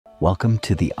Welcome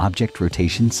to the Object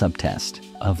Rotation Subtest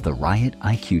of the Riot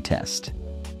IQ test.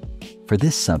 For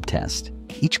this subtest,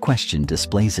 each question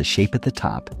displays a shape at the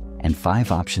top and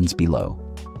 5 options below.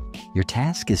 Your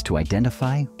task is to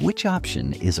identify which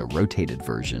option is a rotated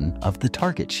version of the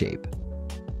target shape.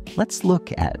 Let's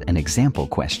look at an example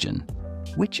question.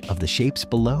 Which of the shapes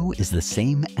below is the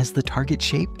same as the target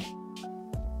shape?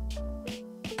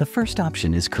 The first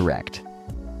option is correct.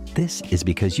 This is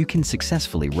because you can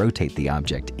successfully rotate the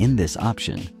object in this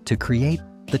option to create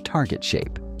the target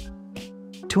shape.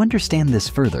 To understand this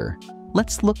further,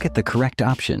 let's look at the correct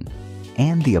option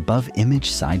and the above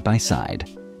image side by side.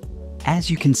 As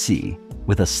you can see,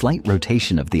 with a slight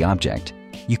rotation of the object,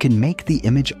 you can make the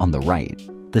image on the right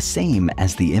the same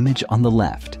as the image on the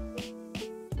left.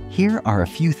 Here are a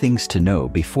few things to know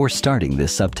before starting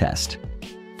this subtest.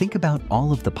 Think about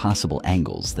all of the possible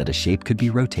angles that a shape could be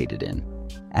rotated in.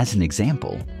 As an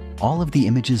example, all of the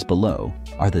images below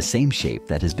are the same shape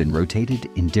that has been rotated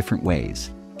in different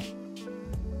ways.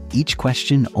 Each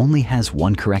question only has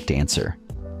one correct answer.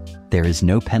 There is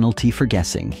no penalty for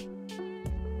guessing.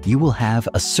 You will have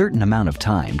a certain amount of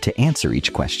time to answer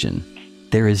each question.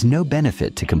 There is no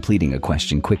benefit to completing a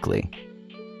question quickly.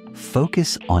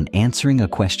 Focus on answering a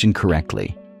question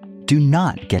correctly. Do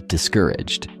not get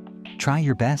discouraged. Try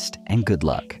your best and good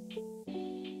luck.